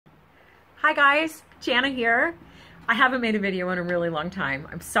Hi guys, Jana here. I haven't made a video in a really long time.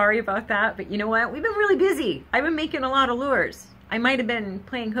 I'm sorry about that, but you know what? We've been really busy. I've been making a lot of lures. I might have been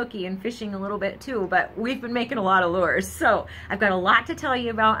playing hooky and fishing a little bit too, but we've been making a lot of lures. So I've got a lot to tell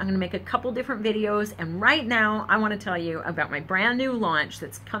you about. I'm gonna make a couple different videos, and right now I wanna tell you about my brand new launch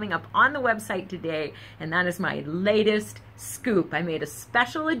that's coming up on the website today, and that is my latest scoop. I made a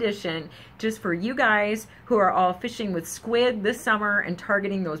special edition just for you guys who are all fishing with squid this summer and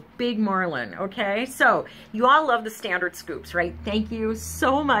targeting those big marlin, okay? So you all love the standard scoops, right? Thank you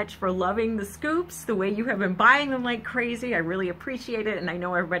so much for loving the scoops, the way you have been buying them like crazy. I really appreciate it, and I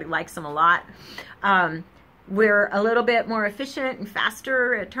know everybody likes them a lot. We're a little bit more efficient and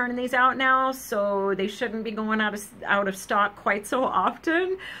faster at turning these out now, so they shouldn't be going out of stock quite so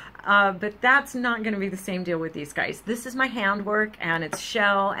often. But that's not going to be the same deal with these guys. This is my handwork, and it's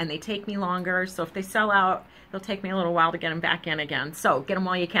shell, and they take me longer. So if they sell out, it'll take me a little while to get them back in again. So get them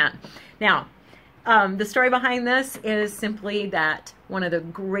while you can. Now, the story behind this is simply that one of the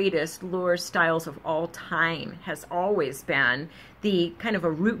greatest lure styles of all time has always been the kind of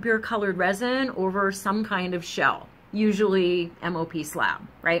a root beer colored resin over some kind of shell, usually MOP slab,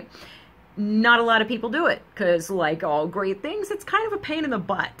 right? Not a lot of people do it because, like all great things, it's kind of a pain in the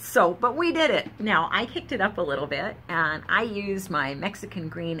butt. So, but we did it. Now, I kicked it up a little bit, and I used my Mexican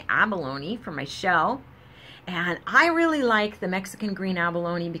green abalone for my shell. And I really like the Mexican green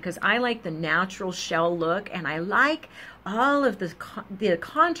abalone because I like the natural shell look, and I like all of the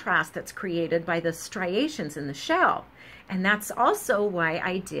contrast that's created by the striations in the shell. And that's also why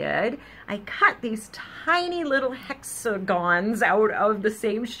I cut these tiny little hexagons out of the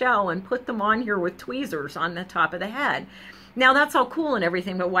same shell and put them on here with tweezers on the top of the head. Now that's all cool and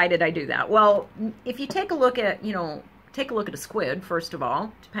everything, but why did I do that? Well, if you take a look at, take a look at a squid, first of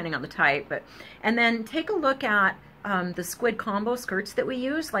all, depending on the type, and then take a look at the squid combo skirts that we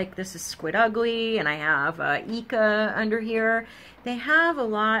use. Like this is Squid Ugly, and I have Ika under here. They have a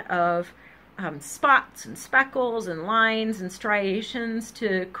lot of spots and speckles and lines and striations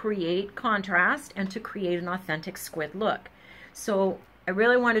to create contrast and to create an authentic squid look. So I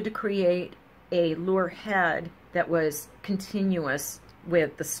really wanted to create a lure head that was continuous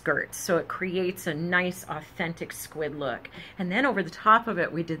with the skirts, so it creates a nice authentic squid look. And then over the top of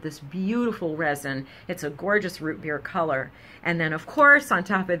it we did this beautiful resin. It's a gorgeous root beer color, and then of course on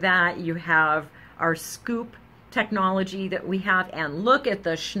top of that you have our scoop technology that we have, and look at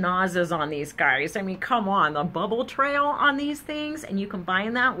the schnozzes on these guys. I mean, come on, the bubble trail on these things, and you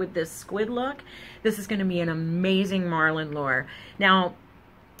combine that with this squid look, this is going to be an amazing marlin lure. Now,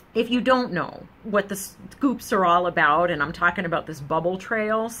 if you don't know what the scoops are all about, and I'm talking about this bubble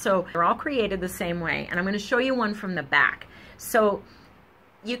trail, so they're all created the same way, and I'm going to show you one from the back. So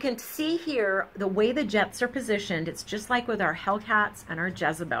you can see here the way the jets are positioned. It's just like with our Hellcats and our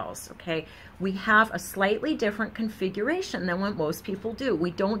Jezebels, okay? We have a slightly different configuration than what most people do.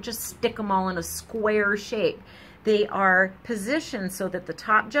 We don't just stick them all in a square shape. They are positioned so that the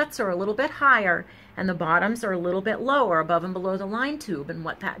top jets are a little bit higher and the bottoms are a little bit lower, above and below the line tube. And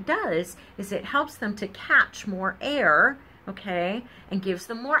what that does is it helps them to catch more air, okay, and gives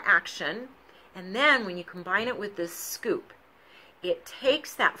them more action. And then when you combine it with this scoop, it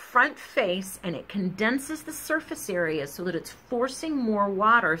takes that front face and it condenses the surface area so that it's forcing more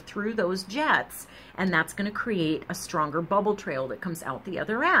water through those jets, and that's going to create a stronger bubble trail that comes out the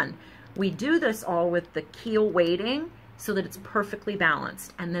other end. We do this all with the keel weighting so that it's perfectly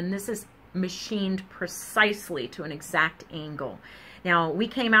balanced, and then this is machined precisely to an exact angle. Now, we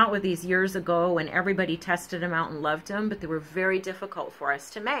came out with these years ago and everybody tested them out and loved them, but they were very difficult for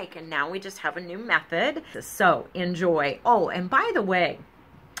us to make, and now we just have a new method. So enjoy. Oh, and by the way,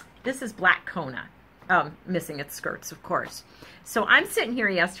 this is black Kona, missing its skirts, of course. So I'm sitting here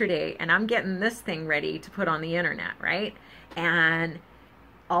yesterday and I'm getting this thing ready to put on the internet, right? And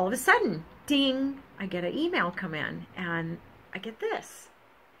all of a sudden, ding, I get an email come in, and I get this.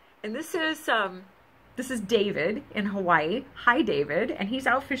 And this is David in Hawaii. Hi, David. And he's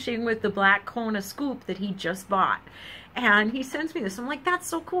out fishing with the black Kona scoop that he just bought. And he sends me this. I'm like, that's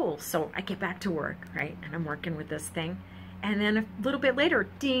so cool. So I get back to work, right? And I'm working with this thing. And then a little bit later,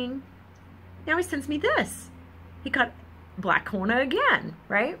 ding, now he sends me this. He got black Kona again,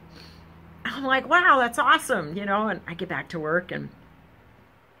 right? I'm like, wow, that's awesome, you know? And I get back to work and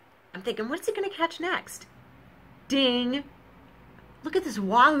I'm thinking, what's he going to catch next? Ding. Look at this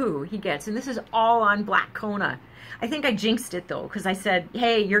wahoo he gets, and this is all on black Kona. I think I jinxed it though, because I said,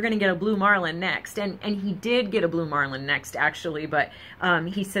 hey, you're going to get a blue marlin next. And he did get a blue marlin next, actually, but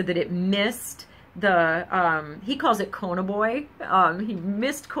he said that it missed he calls it Kona Boy. He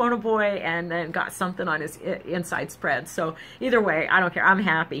missed Kona Boy and then got something on his inside spread. So either way, I don't care. I'm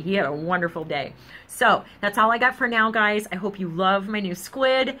happy. He had a wonderful day. So that's all I got for now, guys. I hope you love my new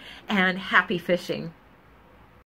squid, and happy fishing.